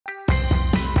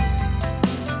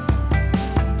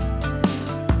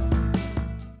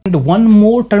And one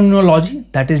more terminology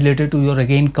that is related to your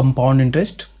again compound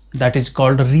interest, that is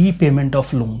called repayment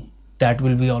of loan. That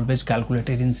will be always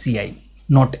calculated in CI,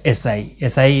 not SI.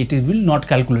 SI it will not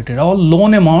calculated. All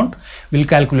loan amount will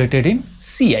calculated in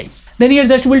CI. Then here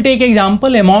just we'll take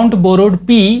example, amount borrowed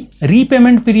P,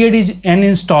 repayment period is N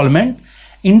installment,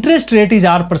 interest rate is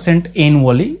R%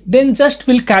 annually. Then just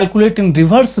will calculate in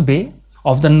reverse way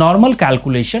of the normal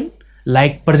calculation,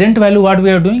 like present value what we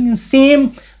are doing, in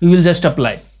same we will just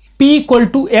apply. P equal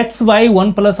to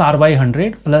xy1 plus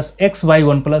ry100 plus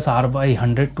xy1 plus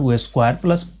ry100 to a square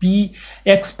plus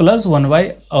px plus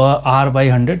 1y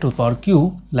ry100 to the power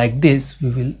q. Like this we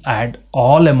will add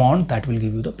all amount, that will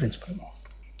give you the principal amount.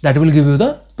 That will give you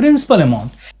the principal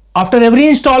amount. After every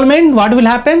installment what will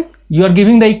happen? You are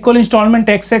giving the equal installment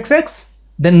xxx,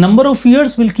 then number of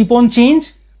years will keep on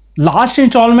change. Last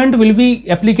installment will be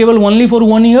applicable only for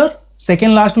 1 year.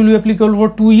 Second last will be applicable for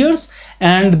 2 years,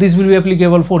 and this will be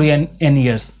applicable for n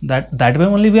years. That way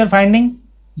only we are finding.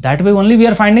 That way only we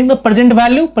are finding the present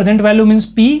value. Present value means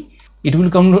P. It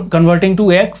will come converting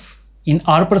to X in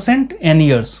R% n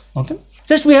years. Okay.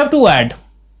 Just we have to add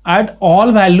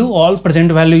all value, all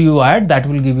present value you add. That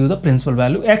will give you the principal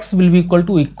value. X will be equal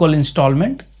to equal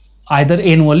installment, either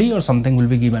annually or something will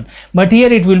be given. But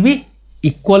here it will be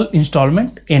equal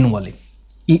installment annually.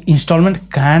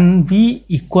 Installment can be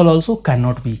equal also,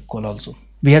 cannot be equal also.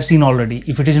 We have seen already.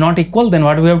 If it is not equal, then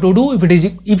what we have to do? If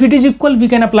it is equal, we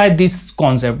can apply this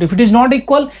concept. If it is not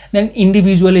equal, then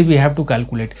individually we have to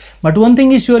calculate. But one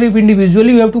thing is sure, if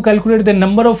individually we have to calculate, the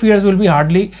number of years will be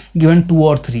hardly given 2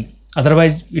 or 3.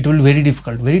 Otherwise, it will be very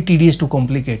difficult, very tedious to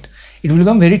complicate. It will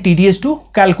become very tedious to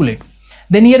calculate.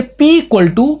 Then here P equal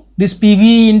to this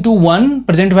PV into 1,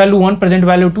 present value 1, present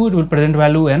value 2, it will present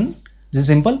value N. This is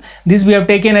simple. This we have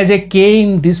taken as a K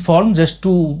in this form just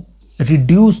to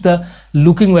reduce the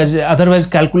looking, otherwise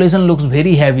calculation looks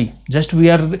very heavy. Just we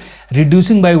are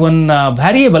reducing by one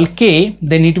variable K,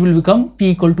 then it will become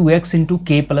P equal to X into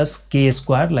K plus K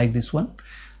square, like this one.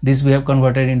 This we have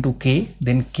converted into K,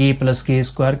 then K plus K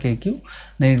square KQ,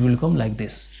 then it will come like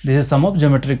this. This is sum of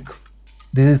geometric.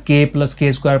 This is K plus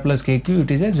K square plus KQ.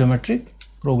 It is a geometric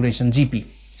progression, GP,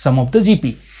 sum of the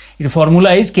GP. Its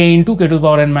formula is K into K to the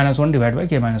power N minus 1 divided by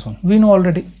K minus 1. We know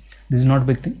already. This is not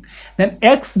big thing. Then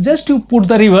X, just to put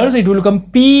the reverse, it will become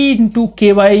P into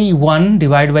K by 1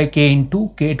 divided by K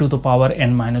into K to the power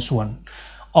N minus 1.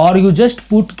 Or you just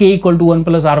put K equal to 1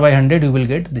 plus R by 100, you will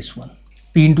get this one.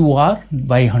 P into R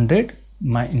by 100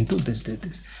 into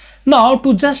this. Now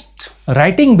to just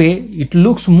writing way, it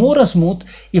looks more smooth.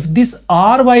 If this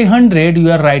R by 100,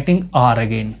 you are writing R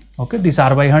again. Okay, this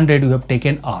R by 100, you have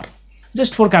taken R.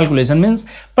 Just for calculation, means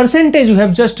percentage you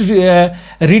have just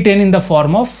written in the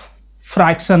form of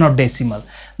fraction or decimal.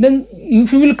 Then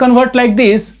if you will convert like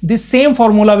this same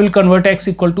formula will convert X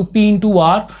equal to P into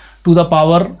R to the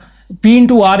power P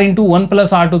into R into 1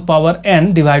 plus R to the power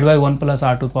N divided by 1 plus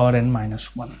R to the power N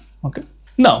minus 1. Okay.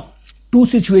 Now, two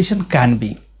situation can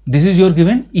be. This is your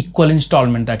given equal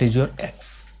installment, that is your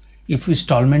X. If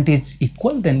installment is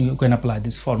equal, then you can apply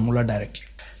this formula directly.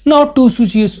 Now, two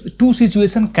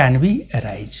situations can be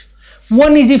arise.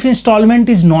 One is if installment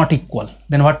is not equal,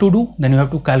 then what to do? Then you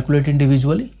have to calculate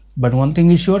individually. But one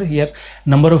thing is sure, here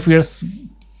number of years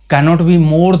cannot be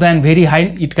more than very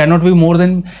high. It cannot be more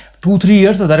than 2-3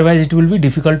 years. Otherwise, it will be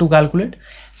difficult to calculate.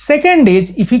 Second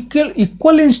is if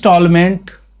equal installment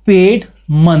paid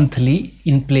monthly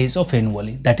in place of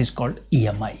annually, that is called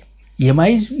EMI.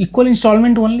 EMI is equal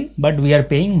installment only, but we are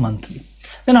paying monthly.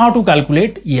 Then how to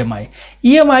calculate EMI?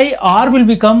 EMI R will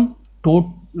become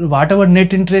whatever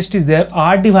net interest is there,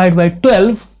 R divided by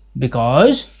 12,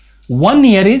 because 1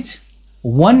 year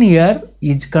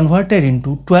is converted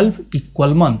into 12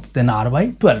 equal month, then R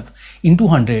by 12 into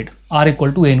 100, R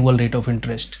equal to annual rate of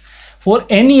interest. For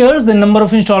n years, the number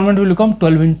of installment will become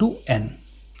 12 into n.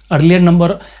 Earlier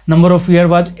number of year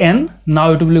was n,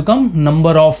 now it will become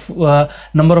number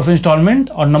of installment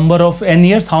or number of n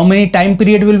years. How many time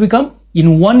period will become?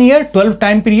 In 1 year 12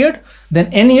 time period, then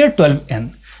n year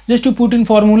 12n. Just to put in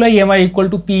formula, EMI equal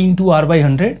to P into R by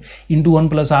 100 into 1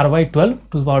 plus R by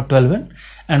 12 to the power 12n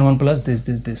and 1 plus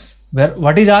this. Where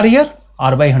what is R here?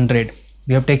 R by 100.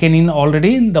 We have taken in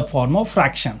already in the form of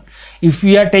fraction. If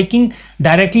we are taking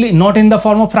directly not in the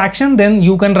form of fraction, then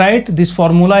you can write this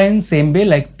formula in same way,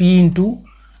 like P into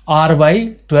R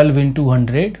by 12 into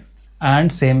 100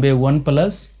 and same way 1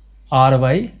 plus R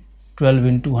by 12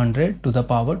 into 100 to the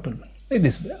power 12. Like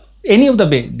this way. Any of the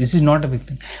way, this is not a big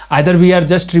thing. Either we are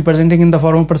just representing in the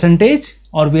form of percentage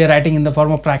or we are writing in the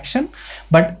form of fraction.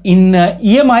 But in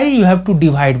EMI, you have to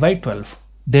divide by 12.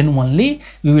 Then only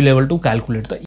we will able to calculate the